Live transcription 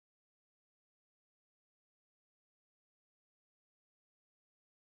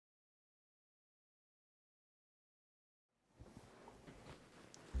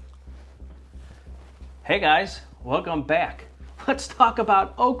Hey guys, welcome back. Let's talk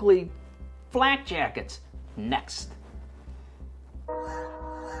about Oakley Flak Jackets next.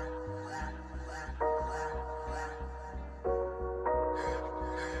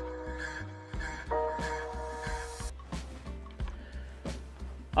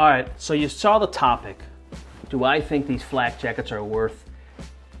 All right, so you saw the topic. Do I think these flak jackets are worth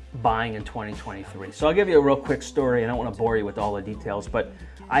buying in 2023? So I'll give you a real quick story. I don't want to bore you with all the details, but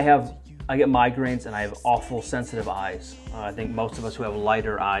I get migraines and I have awful sensitive eyes. I think most of us who have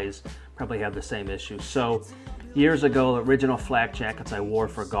lighter eyes probably have the same issue. So years ago, the original flak jackets I wore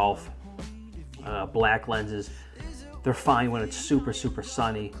for golf, black lenses, they're fine when it's super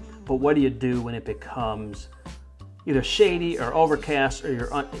sunny, but what do you do when it becomes either shady or overcast,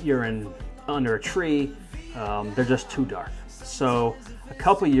 or you're under a tree? They're just too dark. So a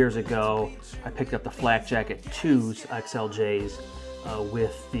couple years ago, I picked up the Flak Jacket 2s, XLJs,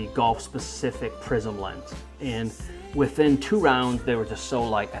 with the golf-specific prism lens. And within 2 rounds, they were just so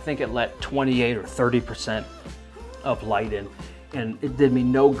light. I think it let 28 or 30% of light in, and it did me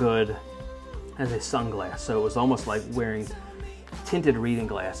no good as a sunglass. So it was almost like wearing tinted reading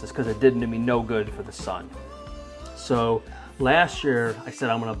glasses because it didn't do me no good for the sun. So last year, I said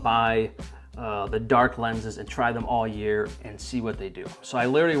I'm gonna buy the dark lenses and try them all year and see what they do. So I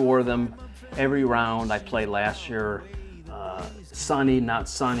literally wore them every round I played last year, sunny, not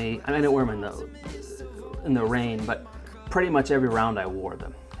sunny. I didn't wear them in the rain, but pretty much every round I wore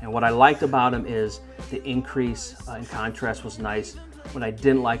them. And what I liked about them is the increase in contrast was nice. What I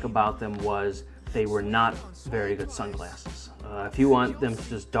didn't like about them was they were not very good sunglasses. If you want them to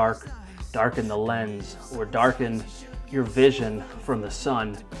just darken the lens or darken your vision from the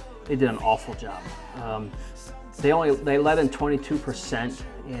sun, they did an awful job. They let in 22%,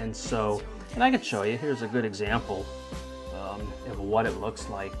 and I can show you. Here's a good example of what it looks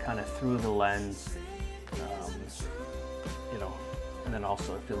like kind of through the lens, and then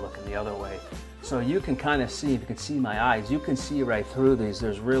also if you're looking the other way. So you can kind of see, if you can see my eyes, you can see right through these.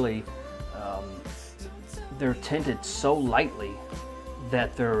 There's really, they're tinted so lightly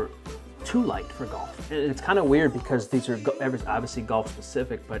that they're too light for golf. It's kind of weird because these are obviously golf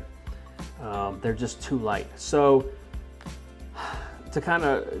specific, but they're just too light. So to kind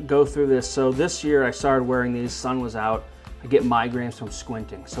of go through this, so this year I started wearing these, sun was out, I get migraines from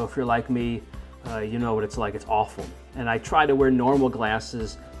squinting. So if you're like me, you know what it's like, it's awful. And I try to wear normal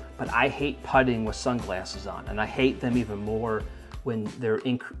glasses, but I hate putting with sunglasses on, and I hate them even more when they're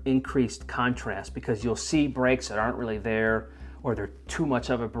increased contrast, because you'll see breaks that aren't really there, or they're too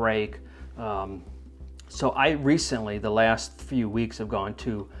much of a break. So I recently, the last few weeks, have gone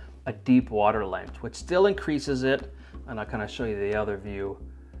to a deep water lens, which still increases it, and I'll kind of show you the other view.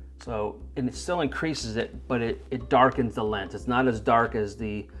 So, and it still increases it, but it darkens the lens. It's not as dark as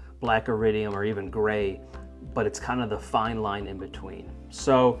the black iridium or even gray, but it's kind of the fine line in between.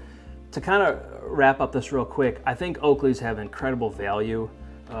 So to kind of wrap up this real quick, I think Oakleys have incredible value.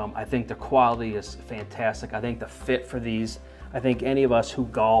 I think the quality is fantastic. I think the fit for these, I think any of us who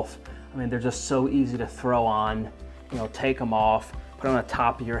golf, I mean, they're just so easy to throw on, take them off, put on the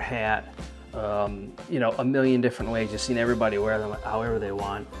top of your hat, a million different ways. You've seen everybody wear them however they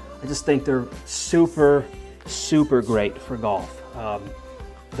want. I just think they're super great for golf.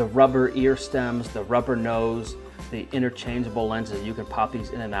 The rubber ear stems, the rubber nose, the interchangeable lenses, you can pop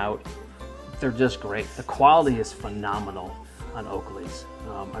these in and out. They're just great. The quality is phenomenal on Oakleys.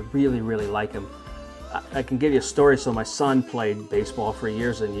 I really like them. I can give you a story. So my son played baseball for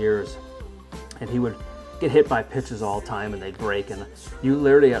years and years, and he would get hit by pitches all the time and they'd break. And you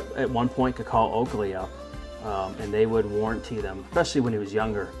literally at one point could call Oakley up and they would warranty them, especially when he was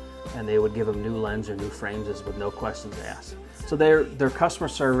younger, and they would give him new lens or new frames with no questions asked. So their customer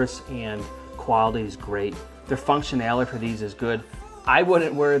service and quality is great. Their functionality for these is good. I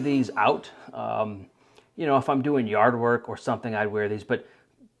wouldn't wear these out. If I'm doing yard work or something, I'd wear these, but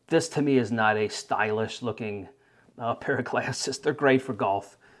this to me is not a stylish looking pair of glasses. They're great for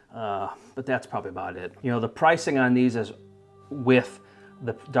golf, but that's probably about it. The pricing on these is with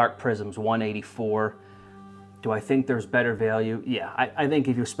the dark prisms, $184. Do I think there's better value? Yeah, I think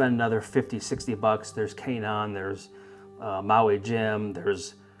if you spend another 50, 60 bucks, there's Kanon, there's Maui Jim,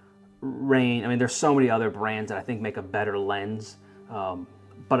 there's Rain. I mean, there's so many other brands that I think make a better lens.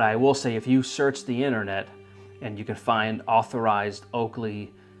 But I will say, if you search the internet and you can find authorized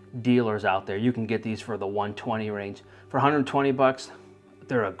Oakley dealers out there, you can get these for the 120 range. For 120 bucks,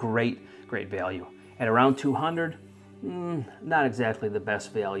 they're a great value. At around 200, not exactly the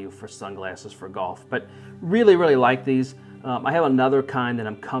best value for sunglasses for golf, but really like these. I have another kind that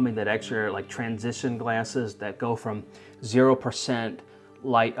I'm coming that actually are like transition glasses that go from 0%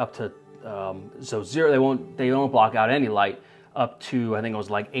 light up to So zero, they won't block out any light, up to, I think it was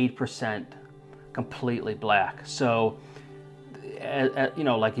like 8% completely black. So, you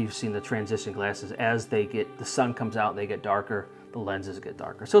know, like you've seen the transition glasses, as the sun comes out, they get darker, the lenses get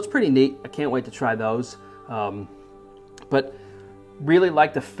darker. So it's pretty neat. I can't wait to try those. But really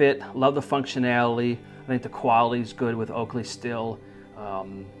like the fit, love the functionality. I think the quality is good with Oakley still.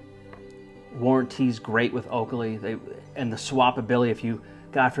 Warranty's great with Oakley. And the swappability, if you,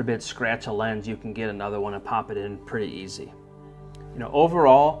 God forbid, scratch a lens, you can get another one and pop it in pretty easy. You know,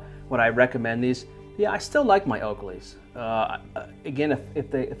 overall, would I recommend these? Yeah, I still like my Oakleys. Again,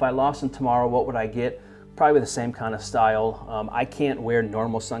 if I lost them tomorrow, what would I get? Probably the same kind of style. I can't wear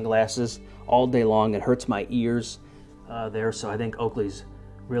normal sunglasses all day long. It hurts my ears there, so I think Oakley's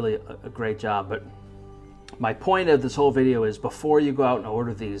really a great job. But my point of this whole video is, before you go out and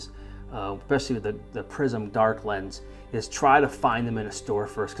order these, especially with the Prism dark lens, is try to find them in a store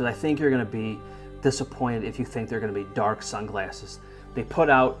first, because I think you're going to be disappointed if you think they're going to be dark sunglasses. They put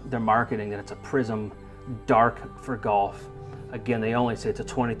out their marketing that it's a Prism dark for golf. Again, they only say it's a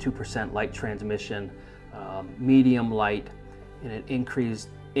 22% light transmission, medium light, and an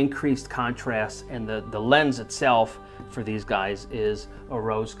increased contrast, and the lens itself for these guys is a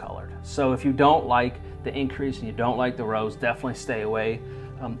rose colored. So if you don't like the increase and you don't like the rose, definitely stay away.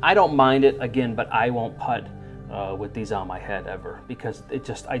 I don't mind it, again, but I won't putt with these on my head ever, because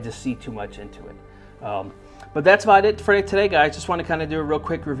I just see too much into it. But that's about it for today, guys. Just want to kind of do a real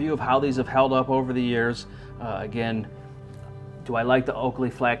quick review of how these have held up over the years. Again, do I like the Oakley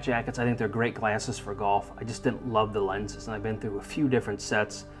Flak Jackets? I think they're great glasses for golf. I just didn't love the lenses, and I've been through a few different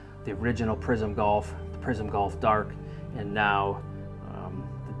sets. The original Prism Golf, the Prism Golf Dark, and now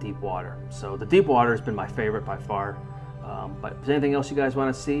the Deep Water. So the Deep Water has been my favorite by far. But if there's anything else you guys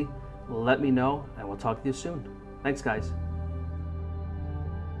want to see, let me know, and we'll talk to you soon. Thanks, guys.